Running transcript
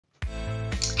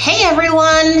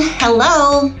everyone.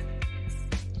 Hello.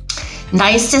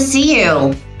 Nice to see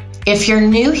you. If you're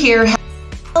new here,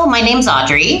 hello, my name's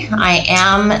Audrey. I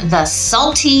am the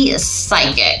Salty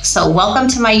Psychic. So welcome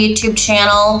to my YouTube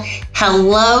channel.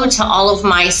 Hello to all of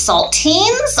my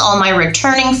saltines, all my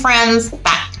returning friends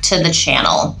back to the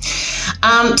channel.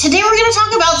 Today we're going to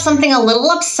talk about something a little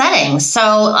upsetting.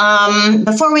 So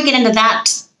before we get into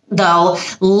that, though,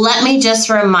 let me just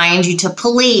remind you to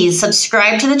please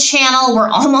subscribe to the channel. We're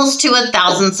almost to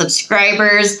 1,000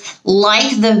 subscribers.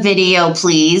 Like the video,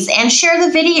 please, and share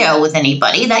the video with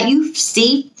anybody that you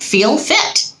feel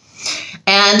fit.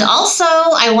 And also,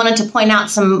 I wanted to point out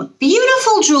some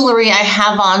beautiful jewelry I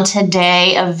have on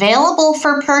today, available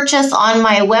for purchase on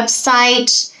my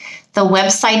website. The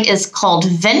website is called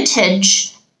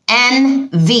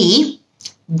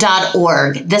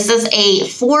vintagenv.org. This is a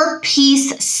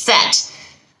 4-piece set.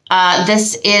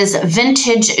 This is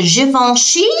vintage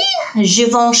Givenchy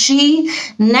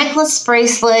necklace,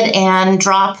 bracelet, and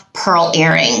drop pearl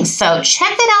earrings. So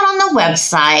check it out on the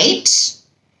website.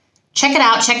 Check it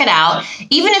out, check it out.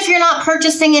 Even if you're not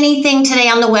purchasing anything today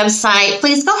on the website,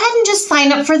 please go ahead and just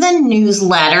sign up for the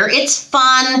newsletter. It's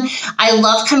fun. I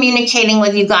love communicating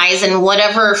with you guys in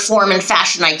whatever form and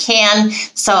fashion I can.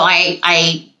 So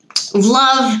I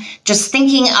love just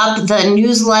thinking up the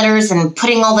newsletters and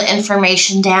putting all the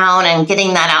information down and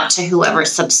getting that out to whoever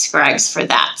subscribes for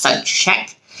that. So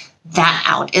check that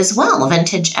out as well,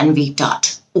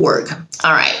 vintagenv.org.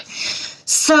 All right.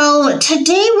 So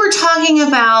today we're talking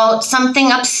about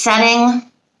something upsetting.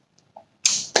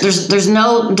 There's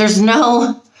no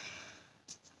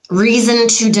reason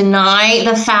to deny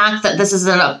the fact that this is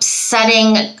an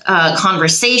upsetting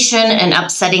conversation, an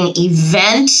upsetting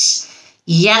event.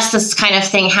 Yes, this kind of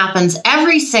thing happens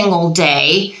every single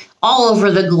day all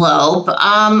over the globe,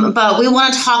 but we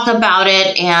want to talk about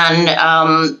it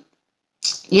and,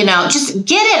 just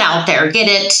get it out there, get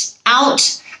it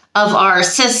out of our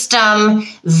system,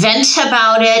 vent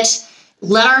about it,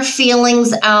 let our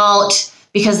feelings out,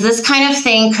 because this kind of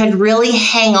thing could really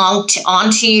hang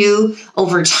onto you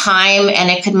over time, and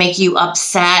it could make you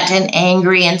upset and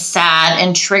angry and sad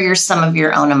and trigger some of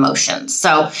your own emotions.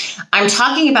 So I'm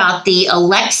talking about the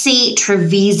ALEXEE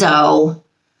Travizo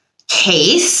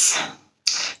case.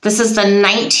 This is the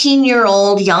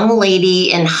 19-year-old young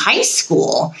lady in high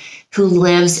school who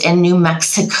lives in New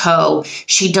Mexico.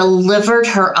 She delivered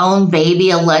her own baby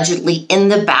allegedly in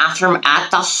the bathroom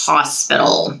at the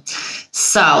hospital.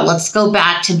 So let's go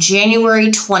back to January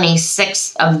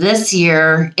 26th of this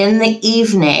year. In the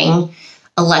evening,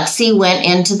 ALEXEE went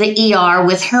into the ER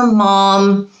with her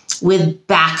mom with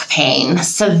back pain,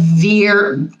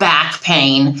 severe back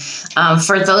pain.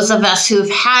 For those of us who've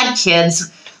had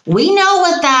kids, we know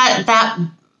what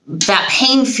that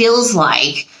pain feels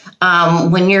like.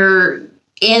 When you're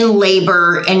in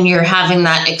labor and you're having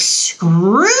that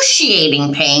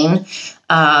excruciating pain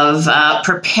of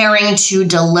preparing to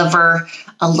deliver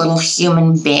a little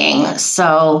human being.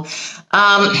 So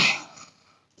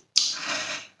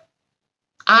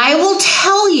I will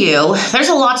tell you, there's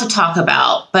a lot to talk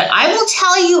about, but I will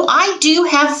tell you I do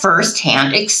have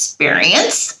firsthand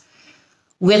experience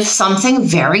with something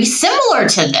very similar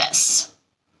to this.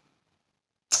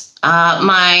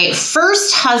 My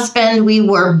first husband, we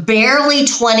were barely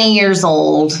 20 years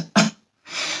old.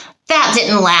 That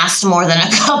didn't last more than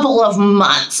a couple of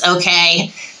months,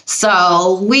 okay?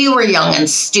 So we were young and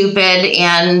stupid,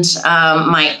 and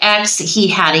my ex, he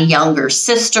had a younger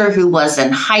sister who was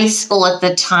in high school at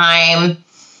the time.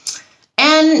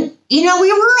 And, we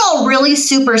were all really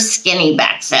super skinny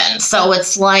back then. So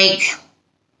it's like,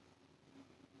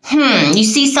 you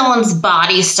see someone's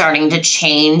body starting to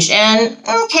change, and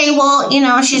okay, well,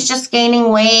 she's just gaining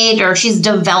weight, or she's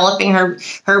developing her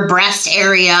breast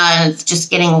area and it's just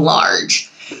getting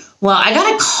large. Well, I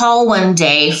got a call one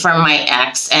day from my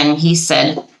ex, and he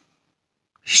said,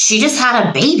 she just had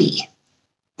a baby.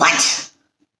 What?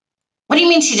 What do you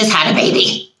mean she just had a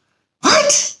baby?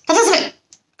 What? That doesn't,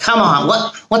 come on,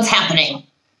 what's happening?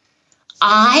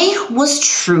 I was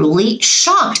truly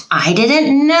shocked. I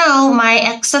didn't know my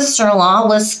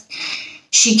ex-sister-in-law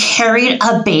she carried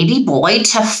a baby boy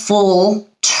to full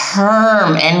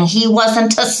term, and he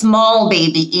wasn't a small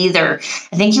baby either.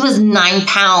 I think he was 9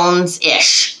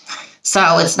 pounds-ish.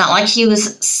 So it's not like he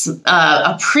was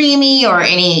a preemie or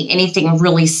anything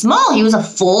really small. He was a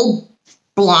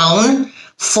full-blown,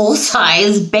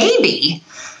 full-size baby.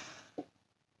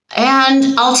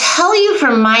 And I'll tell you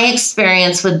from my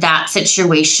experience with that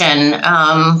situation,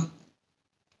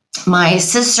 my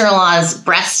sister-in-law's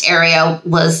breast area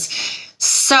was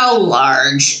so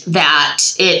large that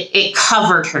it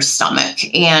covered her stomach.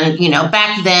 And, you know,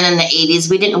 back then in the 80s,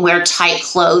 we didn't wear tight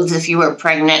clothes if you were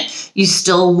pregnant. You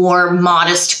still wore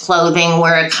modest clothing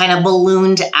where it kind of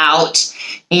ballooned out.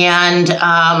 And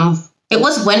it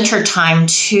was winter time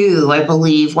too, I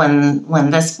believe, when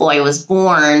this boy was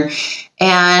born.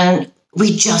 And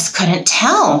we just couldn't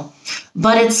tell.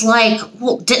 But it's like,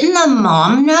 well, didn't the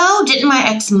mom know? Didn't my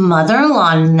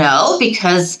ex-mother-in-law know?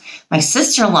 Because my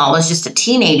sister-in-law was just a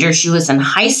teenager. She was in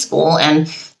high school, and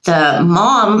the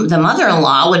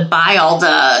mother-in-law, would buy all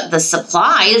the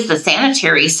supplies, the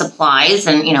sanitary supplies,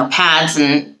 and, you know, pads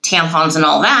and tampons and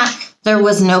all that. There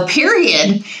was no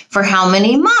period for how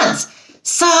many months.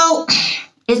 So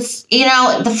it's, you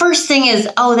know, the first thing is,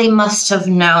 oh, they must have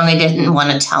known. They didn't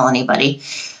want to tell anybody.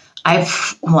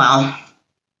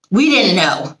 We didn't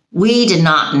know. We did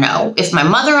not know. If my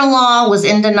mother-in-law was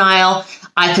in denial,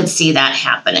 I could see that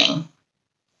happening.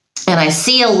 And I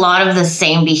see a lot of the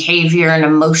same behavior and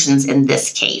emotions in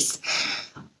this case.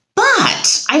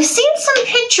 But I've seen some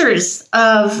pictures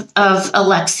of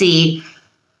ALEXEE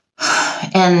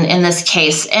in this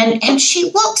case, and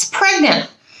she looks pregnant,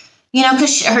 you know,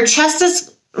 because her chest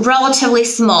is relatively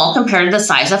small compared to the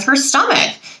size of her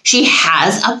stomach. She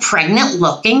has a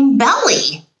pregnant-looking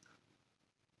belly.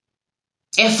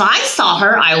 If I saw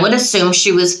her, I would assume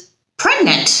she was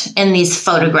pregnant in these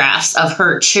photographs of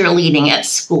her cheerleading at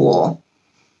school.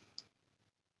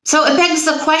 So it begs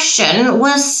the question,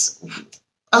 was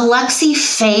ALEXEE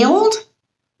failed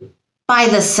by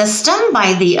the system,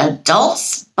 by the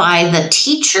adults, by the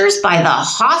teachers, by the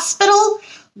hospital?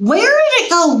 Where did it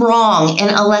go wrong in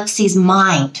ALEXEE's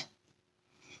mind?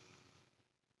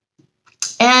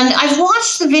 And I've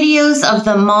watched the videos of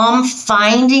the mom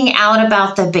finding out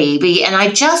about the baby, and I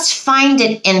just find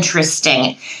it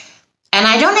interesting. And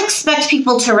I don't expect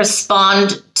people to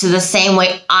respond to the same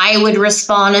way I would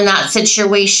respond in that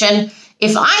situation.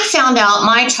 If I found out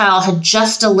my child had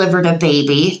just delivered a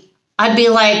baby, I'd be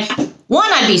like,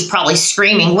 one, I'd be probably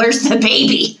screaming, "Where's the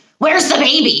baby? Where's the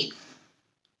baby?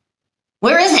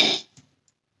 Where is it?"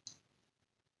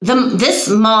 This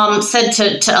mom said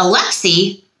to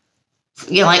ALEXEE,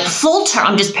 you know, like full term,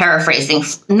 I'm just paraphrasing,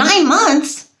 9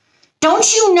 months.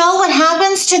 Don't you know what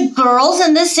happens to girls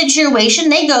in this situation?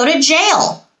 They go to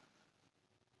jail.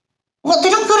 Well, they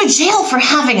don't go to jail for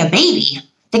having a baby.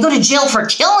 They go to jail for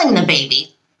killing the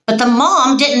baby. But the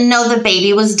mom didn't know the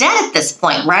baby was dead at this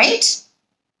point, right?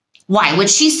 Why would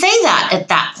she say that at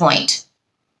that point?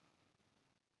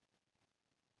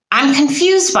 I'm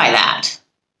confused by that.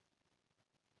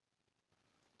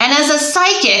 And as a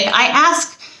psychic, I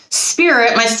ask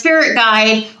spirit, my spirit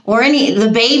guide, or the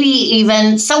baby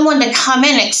even, someone to come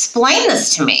in and explain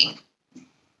this to me.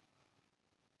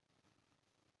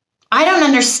 I don't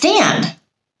understand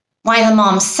why the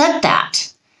mom said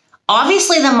that.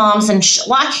 Obviously the mom's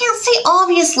well, I can't say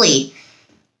obviously.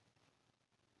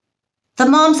 The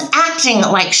mom's acting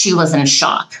like she was in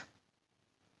shock.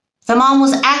 The mom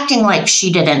was acting like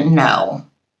she didn't know.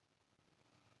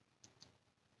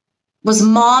 Was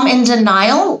mom in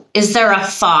denial? Is there a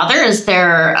father? Is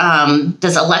there,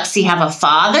 does ALEXEE have a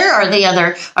father? Are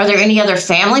there any other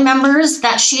family members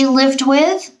that she lived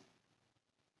with?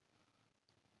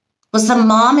 Was the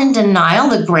mom in denial?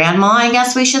 The grandma, I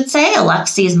guess we should say,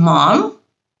 ALEXEE's mom?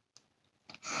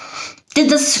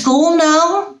 Did the school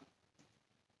know?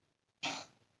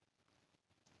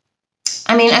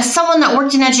 I mean, as someone that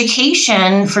worked in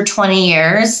education for 20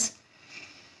 years,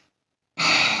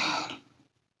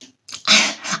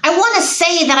 I want to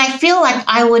say that I feel like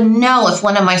I would know if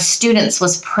one of my students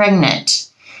was pregnant.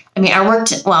 I mean,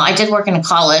 I did work in a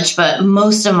college, but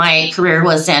most of my career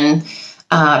was in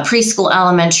preschool,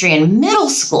 elementary, and middle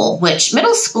school, which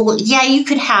middle school, yeah, you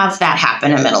could have that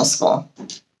happen in middle school.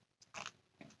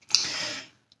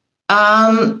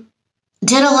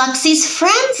 Did ALEXEE's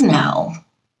friends know?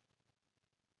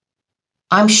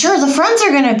 I'm sure the friends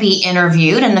are going to be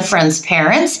interviewed, and the friends'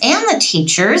 parents and the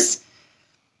teachers.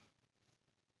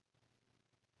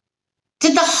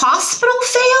 Did the hospital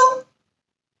fail?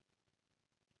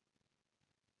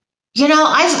 You know,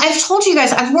 I've told you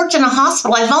guys, I've worked in a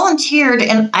hospital. I volunteered,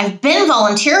 and I've been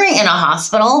volunteering in a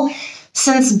hospital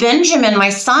since Benjamin, my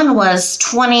son, was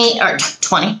 20,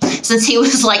 since he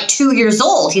was like 2 years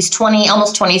old. He's 20,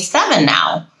 almost 27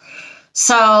 now.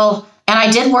 So, and I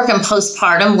did work in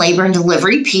postpartum, labor and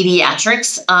delivery,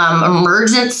 pediatrics,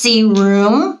 emergency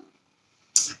room,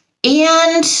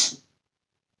 and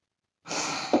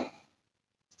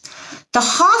the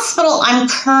hospital I'm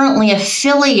currently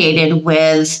affiliated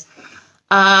with,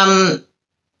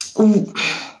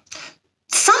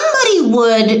 somebody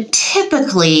would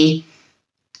typically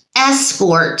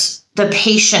escort the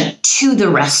patient to the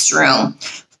restroom,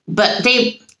 but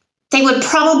they would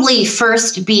probably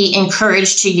first be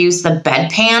encouraged to use the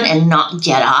bedpan and not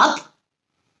get up,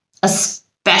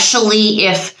 especially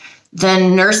if the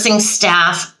nursing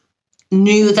staff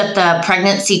knew that the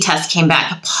pregnancy test came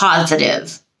back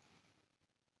positive.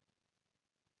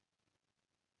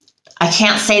 I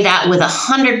can't say that with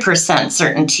 100%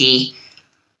 certainty,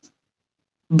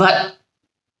 but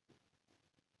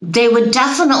they would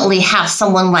definitely have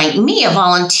someone like me, a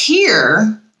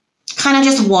volunteer, kind of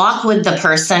just walk with the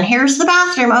person. Here's the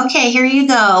bathroom. Okay, here you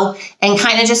go. And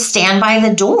kind of just stand by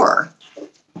the door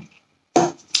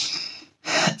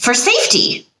for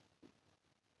safety.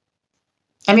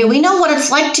 I mean, we know what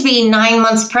it's like to be 9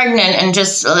 months pregnant and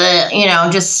just,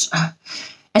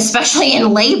 especially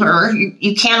in labor,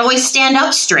 you can't always stand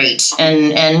up straight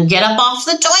and get up off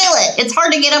the toilet. It's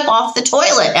hard to get up off the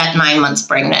toilet at 9 months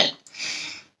pregnant.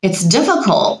 It's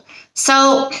difficult.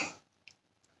 So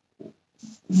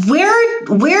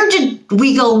where did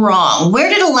we go wrong? Where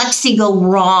did ALEXEE go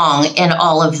wrong in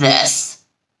all of this?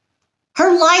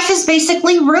 Her life is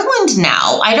basically ruined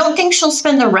now. I don't think she'll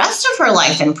spend the rest of her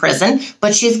life in prison,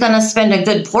 but she's going to spend a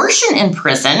good portion in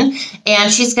prison,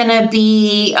 and she's going to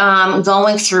be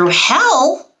going through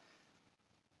hell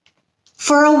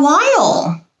for a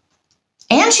while.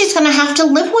 And she's going to have to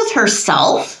live with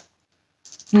herself,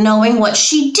 knowing what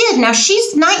she did. Now,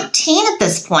 she's 19 at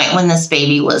this point when this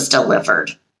baby was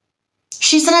delivered.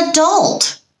 She's an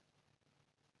adult.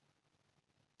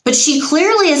 But she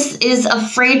clearly is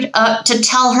afraid to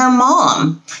tell her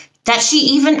mom that she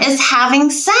even is having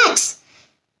sex.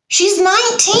 She's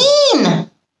 19.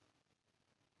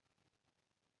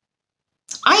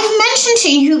 I've mentioned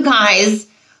to you guys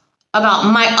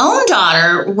about my own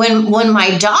daughter. When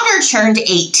my daughter turned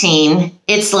 18,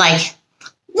 it's like,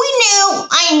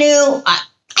 I knew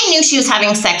she was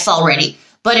having sex already.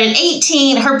 But at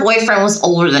 18, her boyfriend was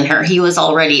older than her. He was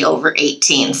already over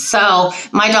 18. So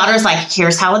my daughter's like,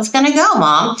 here's how it's going to go,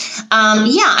 Mom. I'm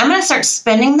going to start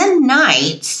spending the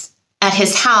nights at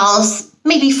his house,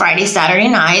 maybe Friday, Saturday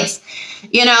nights,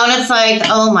 and it's like,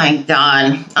 oh my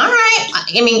God. All right.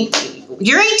 I mean,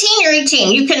 you're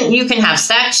 18, you can have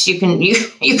sex. You can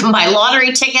buy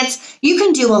lottery tickets. You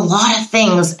can do a lot of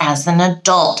things as an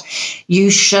adult.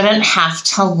 You shouldn't have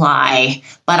to lie.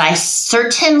 But I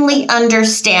certainly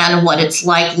understand what it's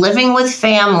like living with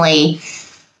family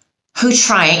who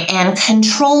try and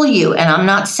control you. And I'm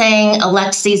not saying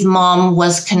ALEXEE's mom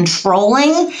was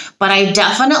controlling, but I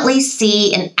definitely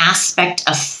see an aspect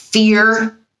of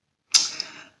fear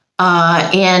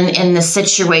in the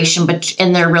situation, but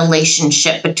in their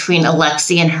relationship between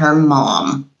ALEXEE and her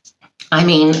mom. I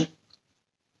mean,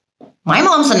 my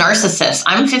mom's a narcissist.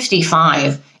 I'm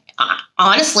 55.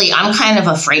 Honestly, I'm kind of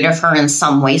afraid of her in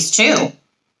some ways too.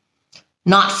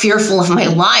 Not fearful of my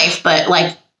life, but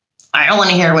like, I don't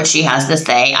want to hear what she has to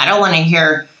say. I don't want to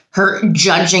hear her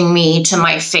judging me to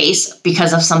my face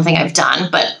because of something I've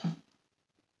done. But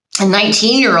a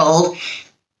 19-year-old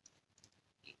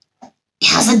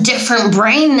has a different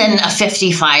brain than a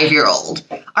 55-year-old.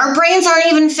 Our brains aren't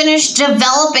even finished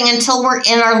developing until we're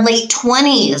in our late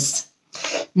 20s.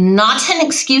 Not an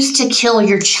excuse to kill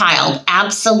your child.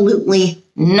 Absolutely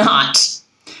not.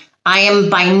 I am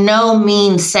by no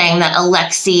means saying that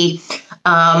ALEXEE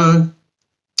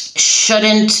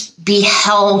shouldn't be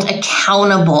held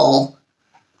accountable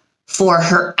for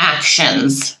her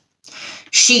actions.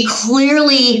 She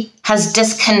clearly has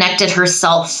disconnected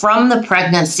herself from the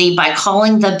pregnancy by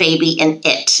calling the baby an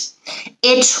it.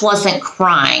 It wasn't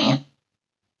crying.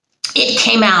 It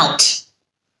came out.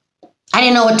 I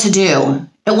didn't know what to do.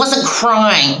 It wasn't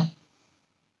crying.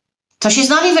 So she's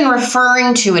not even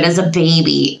referring to it as a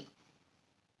baby.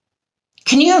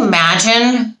 Can you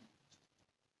imagine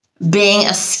being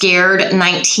a scared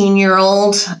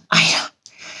 19-year-old?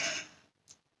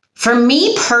 For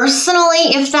me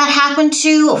personally, if that happened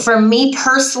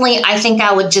I think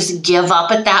I would just give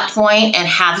up at that point and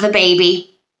have the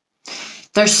baby.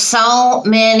 There's so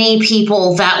many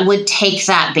people that would take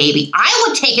that baby. I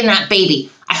would take in that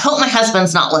baby. I hope my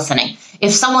husband's not listening.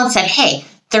 If someone said, hey,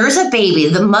 there's a baby,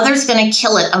 the mother's going to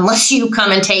kill it unless you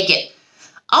come and take it.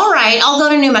 All right, I'll go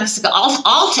to New Mexico.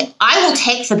 I will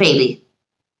take the baby.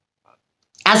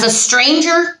 As a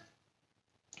stranger,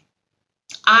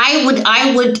 I would.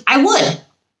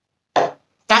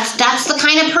 That's the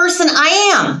kind of person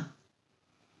I am.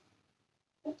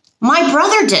 My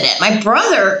brother did it. My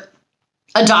brother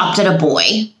adopted a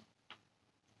boy.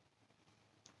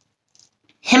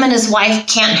 Him and his wife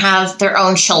can't have their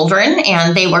own children,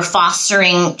 and they were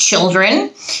fostering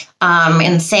children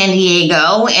in San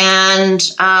Diego. And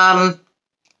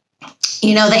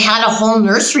you know, they had a whole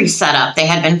nursery set up. They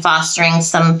had been fostering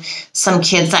some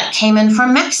kids that came in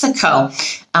from Mexico,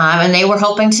 and they were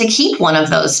hoping to keep one of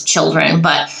those children.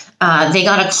 But they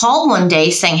got a call one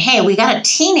day saying, hey, we got a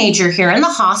teenager here in the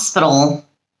hospital.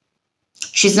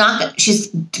 She's going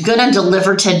to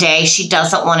deliver today. She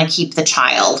doesn't want to keep the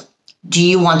child. Do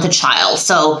you want the child?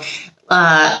 So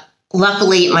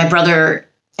luckily, my brother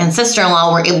and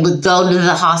sister-in-law were able to go to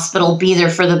the hospital, be there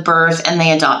for the birth, and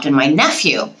they adopted my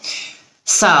nephew.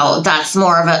 So that's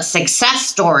more of a success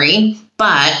story,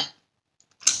 but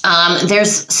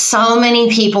there's so many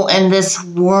people in this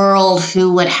world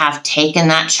who would have taken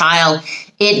that child.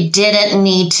 It didn't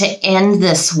need to end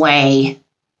this way.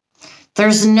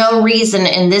 There's no reason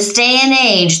in this day and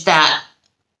age that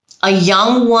a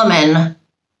young woman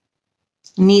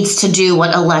needs to do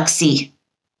what ALEXEE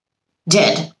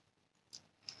did.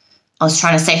 I was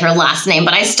trying to say her last name,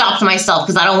 but I stopped myself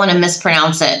because I don't want to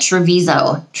mispronounce it.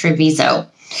 Travizo.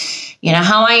 You know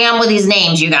how I am with these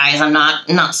names, you guys. I'm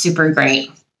not super great.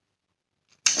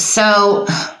 So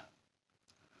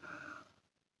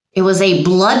it was a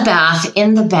bloodbath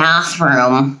in the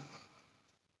bathroom.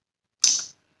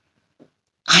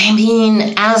 I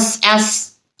mean,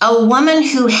 as a woman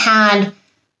who had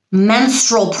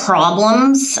menstrual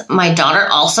problems, my daughter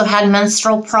also had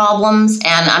menstrual problems,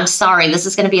 and I'm sorry, this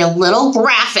is going to be a little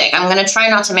graphic. I'm going to try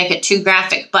not to make it too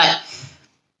graphic, but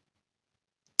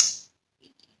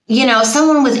you know,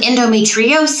 someone with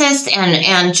endometriosis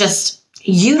and just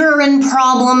uterine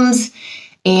problems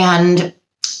and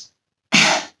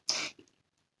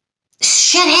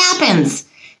shit happens.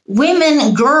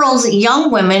 Women, girls,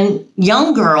 young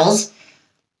girls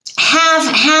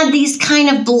have had these kind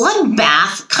of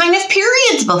bloodbath kind of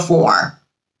periods before.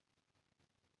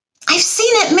 I've seen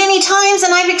it many times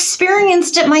and I've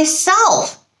experienced it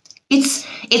myself. It's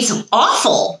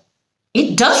awful.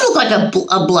 It does look like a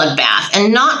bloodbath,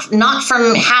 and not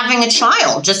from having a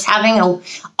child, just having an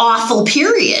awful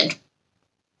period.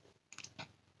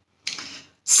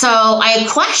 So I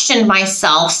questioned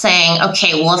myself saying,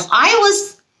 okay, well, if I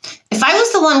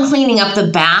was the one cleaning up the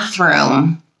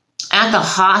bathroom at the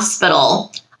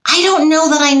hospital, I don't know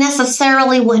that I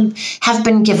necessarily would have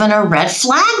been given a red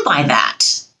flag by that.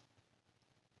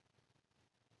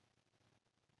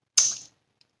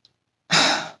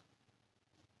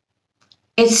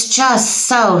 It's just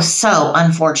so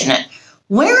unfortunate.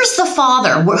 Where's the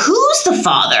father? Who's the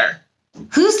father?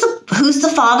 Who's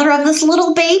the father of this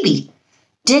little baby?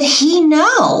 Did he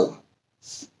know?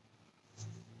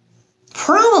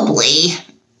 Probably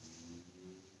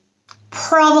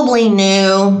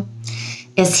knew.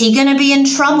 Is he going to be in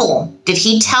trouble? Did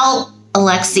he tell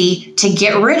ALEXEE to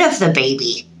get rid of the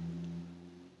baby?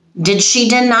 Did she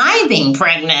deny being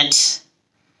pregnant?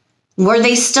 Were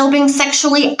they still being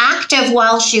sexually active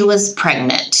while she was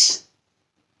pregnant?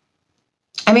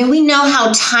 I mean, we know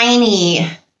how tiny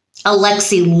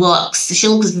ALEXEE looks. She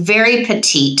looks very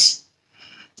petite.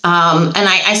 And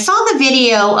I saw the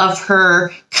video of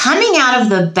her coming out of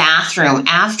the bathroom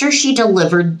after she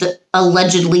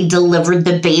allegedly delivered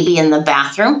the baby in the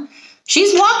bathroom.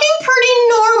 She's walking pretty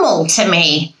normal to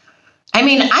me. I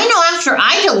mean, I know after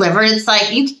I delivered, it's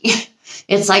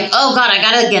like, oh God, I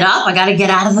gotta get up. I gotta get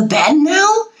out of the bed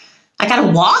now. I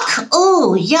gotta walk.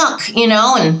 Oh, yuck, you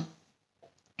know, and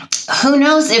who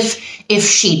knows if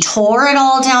she tore it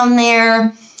all down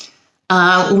there.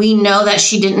 We know that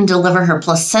she didn't deliver her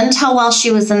placenta while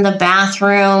she was in the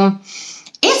bathroom.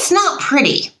 It's not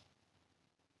pretty.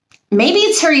 Maybe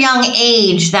it's her young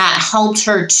age that helped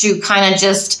her to kind of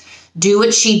just do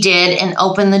what she did and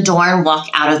open the door and walk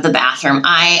out of the bathroom.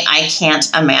 I can't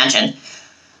imagine.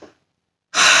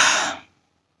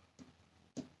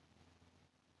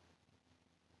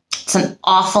 It's an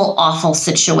awful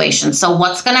situation. So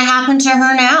what's going to happen to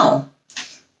her now?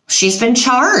 She's been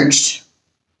charged.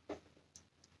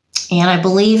 And I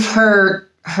believe her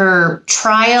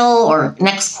trial or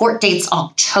next court date's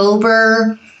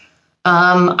October.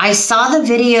 I saw the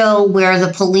video where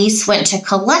the police went to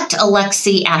collect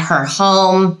ALEXEE at her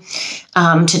home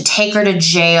to take her to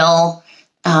jail.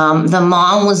 The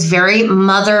mom was very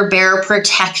mother bear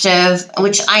protective,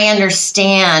 which I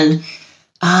understand.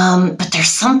 But there's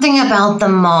something about the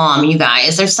mom, you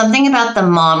guys. There's something about the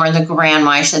mom, or the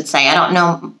grandma, I should say. I don't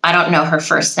know her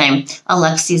first name,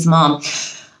 ALEXEE's mom.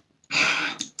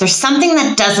 There's something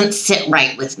that doesn't sit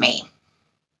right with me.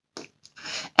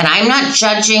 And I'm not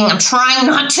judging. I'm trying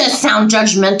not to sound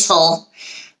judgmental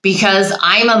because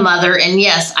I'm a mother. And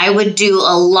yes, I would do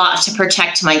a lot to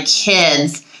protect my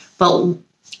kids. But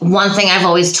one thing I've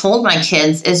always told my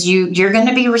kids is you're going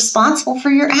to be responsible for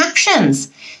your actions.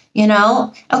 You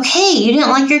know, okay, you didn't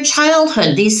like your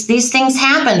childhood. These things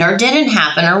happened or didn't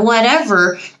happen or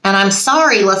whatever. And I'm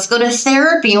sorry, let's go to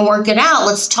therapy and work it out.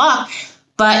 Let's talk.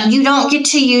 But you don't get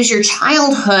to use your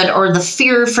childhood or the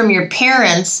fear from your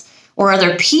parents or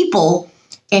other people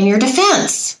in your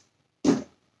defense.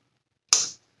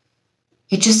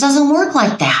 It just doesn't work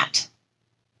like that.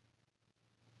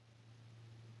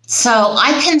 So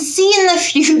I can see in the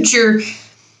future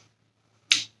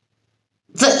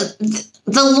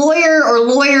the lawyer or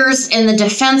lawyers in the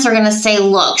defense are going to say,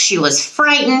 look, she was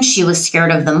frightened. She was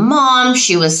scared of the mom.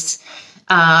 She was,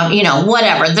 you know,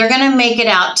 whatever. They're going to make it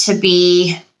out to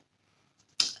be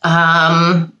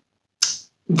that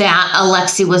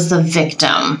ALEXEE was the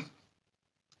victim.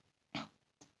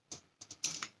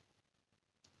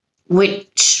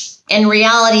 Which in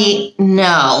reality,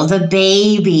 no, the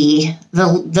baby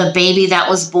that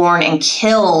was born and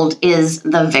killed is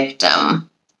the victim.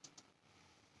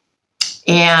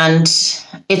 And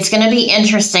it's going to be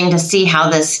interesting to see how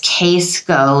this case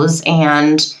goes,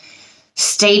 and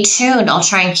stay tuned. I'll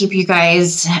try and keep you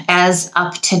guys as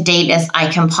up to date as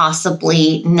I can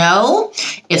possibly know.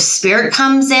 If Spirit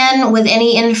comes in with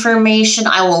any information,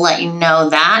 I will let you know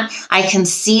that. I can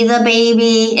see the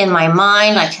baby in my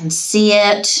mind. I can see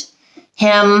it,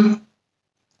 him.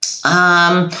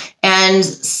 And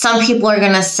some people are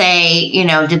going to say, you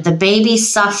know, did the baby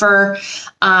suffer?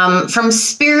 From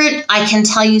Spirit, I can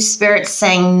tell you Spirit's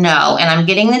saying no. And I'm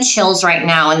getting the chills right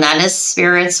now. And that is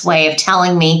Spirit's way of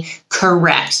telling me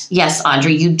correct. Yes,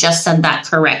 Audrey, you just said that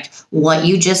correct. What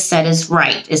you just said is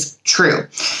right, is true.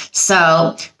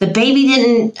 So the baby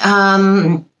didn't,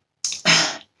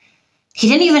 he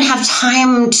didn't even have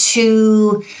time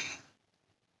to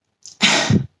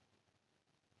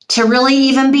really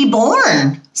even be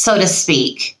born, so to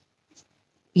speak.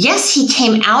 Yes, he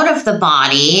came out of the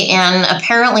body, and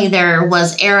apparently there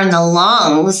was air in the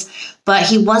lungs, but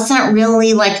he wasn't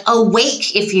really like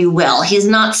awake, if you will. He's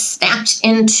not snapped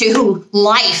into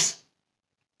life.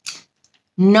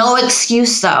 No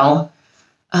excuse, though.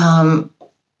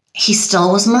 He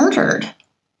still was murdered.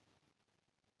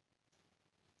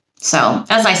 So,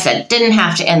 as I said, didn't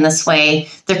have to end this way.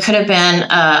 There could have been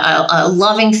a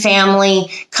loving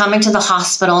family coming to the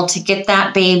hospital to get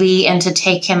that baby and to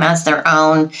take him as their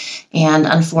own. And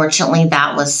unfortunately,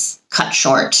 that was cut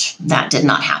short. That did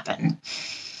not happen.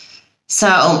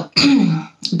 So,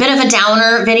 bit of a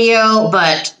downer video,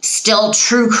 but still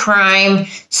true crime,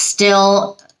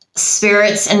 still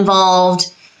spirits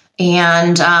involved.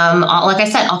 And like I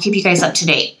said, I'll keep you guys up to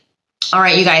date. All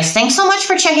right, you guys, thanks so much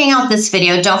for checking out this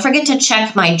video. Don't forget to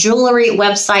check my jewelry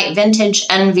website,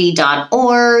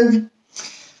 vintageenvy.org.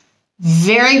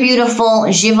 Very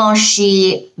beautiful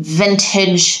Givenchy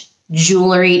vintage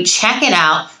jewelry. Check it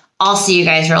out. I'll see you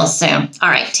guys real soon. All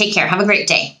right, take care. Have a great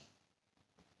day.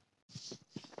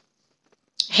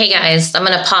 Hey, guys, I'm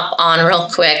going to pop on real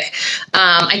quick.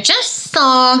 I just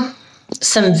saw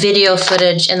some video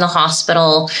footage in the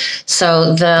hospital.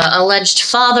 So the alleged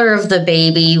father of the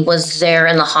baby was there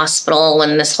in the hospital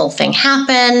when this whole thing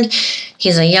happened.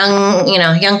 He's a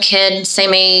young kid,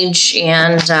 same age,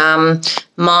 and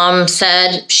mom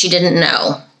said she didn't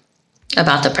know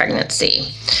about the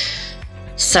pregnancy.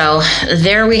 So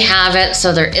there we have it.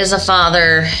 So there is a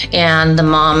father, and the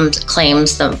mom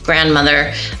claims, the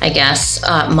grandmother, I guess,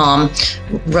 mom,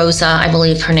 Rosa, I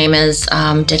believe her name is,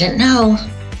 didn't know.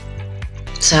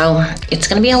 So it's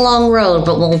going to be a long road,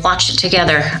 but we'll watch it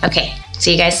together. Okay,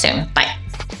 see you guys soon. Bye.